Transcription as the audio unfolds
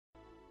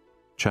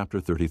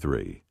Chapter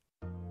 33.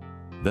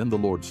 Then the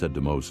Lord said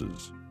to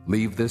Moses,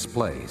 "Leave this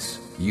place,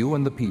 you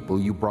and the people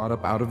you brought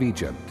up out of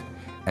Egypt,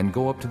 and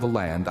go up to the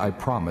land I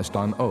promised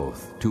on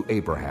oath to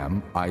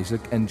Abraham, Isaac,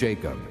 and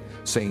Jacob,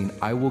 saying,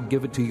 I will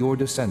give it to your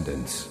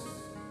descendants.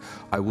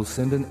 I will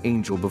send an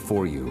angel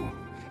before you,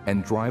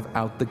 and drive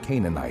out the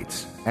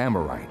Canaanites,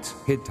 Amorites,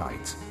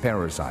 Hittites,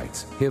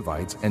 Perizzites,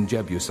 Hivites, and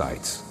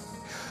Jebusites.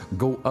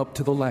 Go up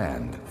to the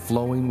land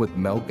flowing with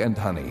milk and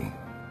honey.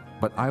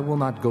 But I will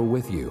not go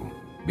with you,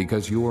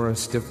 because you are a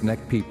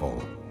stiff-necked people,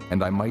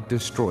 and I might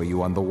destroy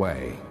you on the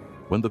way."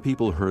 When the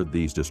people heard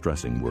these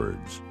distressing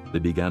words, they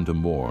began to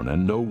mourn,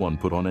 and no one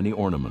put on any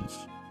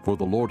ornaments. For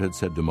the Lord had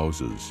said to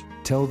Moses,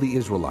 "Tell the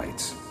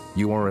Israelites,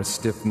 you are a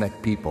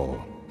stiff-necked people.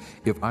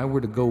 If I were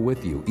to go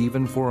with you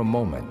even for a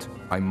moment,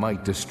 I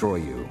might destroy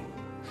you.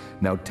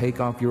 Now take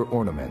off your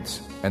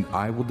ornaments, and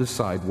I will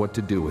decide what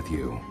to do with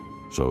you."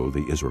 So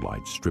the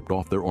Israelites stripped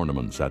off their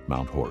ornaments at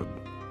Mount Horeb.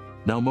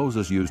 Now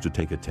Moses used to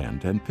take a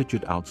tent and pitch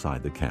it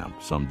outside the camp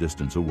some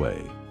distance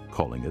away,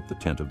 calling it the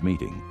tent of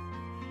meeting.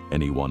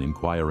 Anyone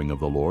inquiring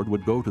of the Lord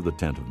would go to the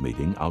tent of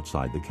meeting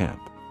outside the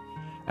camp.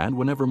 And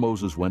whenever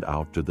Moses went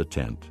out to the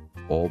tent,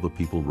 all the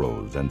people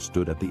rose and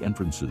stood at the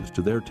entrances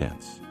to their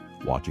tents,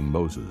 watching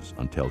Moses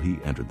until he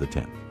entered the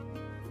tent.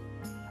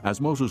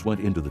 As Moses went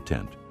into the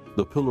tent,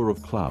 the pillar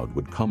of cloud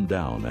would come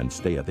down and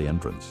stay at the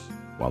entrance,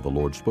 while the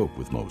Lord spoke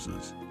with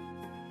Moses.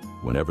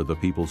 Whenever the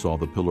people saw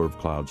the pillar of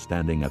cloud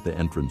standing at the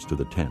entrance to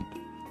the tent,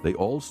 they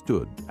all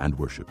stood and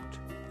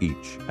worshipped,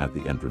 each at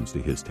the entrance to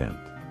his tent.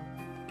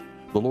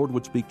 The Lord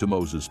would speak to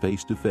Moses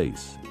face to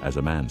face, as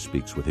a man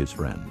speaks with his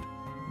friend.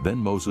 Then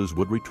Moses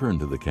would return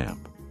to the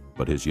camp,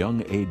 but his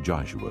young aide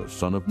Joshua,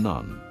 son of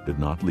Nun, did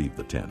not leave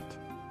the tent.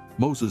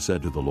 Moses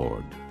said to the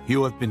Lord,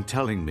 "You have been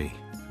telling me,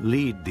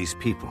 lead these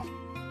people,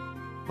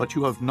 but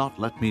you have not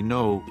let me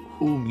know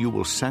whom you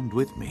will send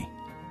with me.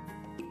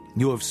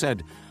 You have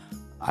said,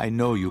 I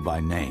know you by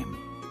name,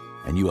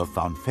 and you have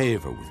found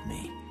favor with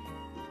me.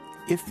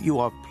 If you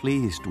are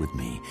pleased with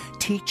me,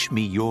 teach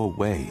me your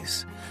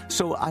ways,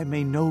 so I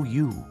may know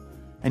you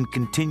and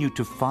continue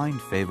to find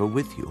favor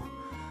with you.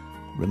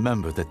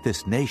 Remember that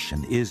this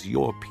nation is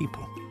your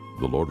people."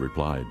 The Lord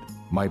replied,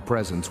 "My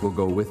presence will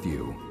go with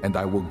you, and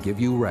I will give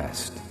you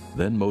rest."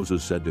 Then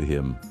Moses said to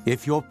him,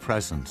 "If your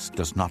presence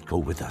does not go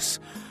with us,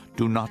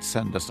 do not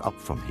send us up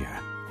from here.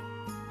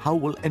 How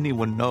will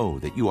anyone know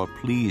that you are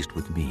pleased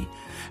with me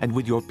and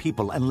with your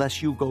people unless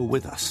you go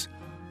with us?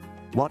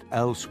 What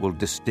else will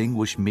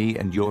distinguish me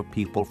and your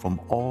people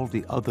from all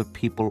the other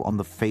people on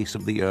the face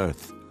of the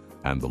earth?"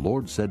 And the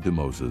Lord said to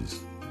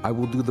Moses, "I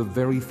will do the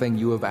very thing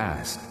you have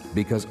asked,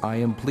 because I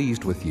am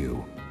pleased with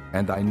you,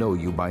 and I know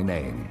you by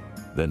name."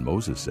 Then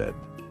Moses said,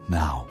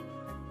 "Now,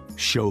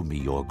 show me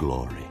your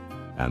glory."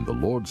 And the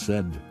Lord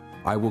said,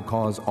 "I will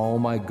cause all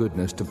my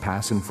goodness to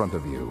pass in front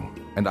of you,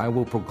 and I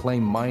will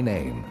proclaim my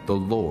name, the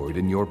Lord,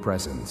 in your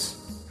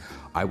presence.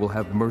 I will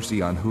have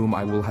mercy on whom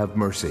I will have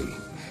mercy,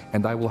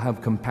 and I will have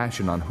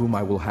compassion on whom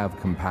I will have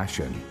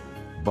compassion.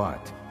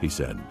 But," he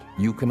said,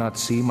 "you cannot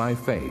see my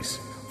face,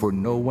 for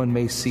no one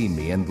may see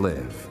me and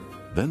live."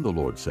 Then the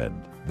Lord said,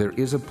 "There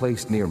is a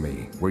place near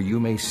me where you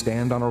may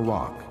stand on a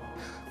rock.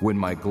 When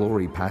my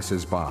glory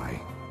passes by,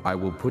 I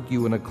will put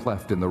you in a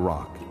cleft in the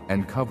rock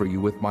and cover you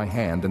with my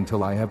hand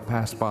until I have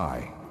passed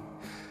by.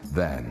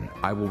 Then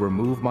I will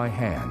remove my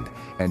hand,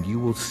 and you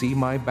will see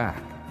my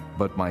back,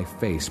 but my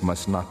face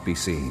must not be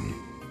seen.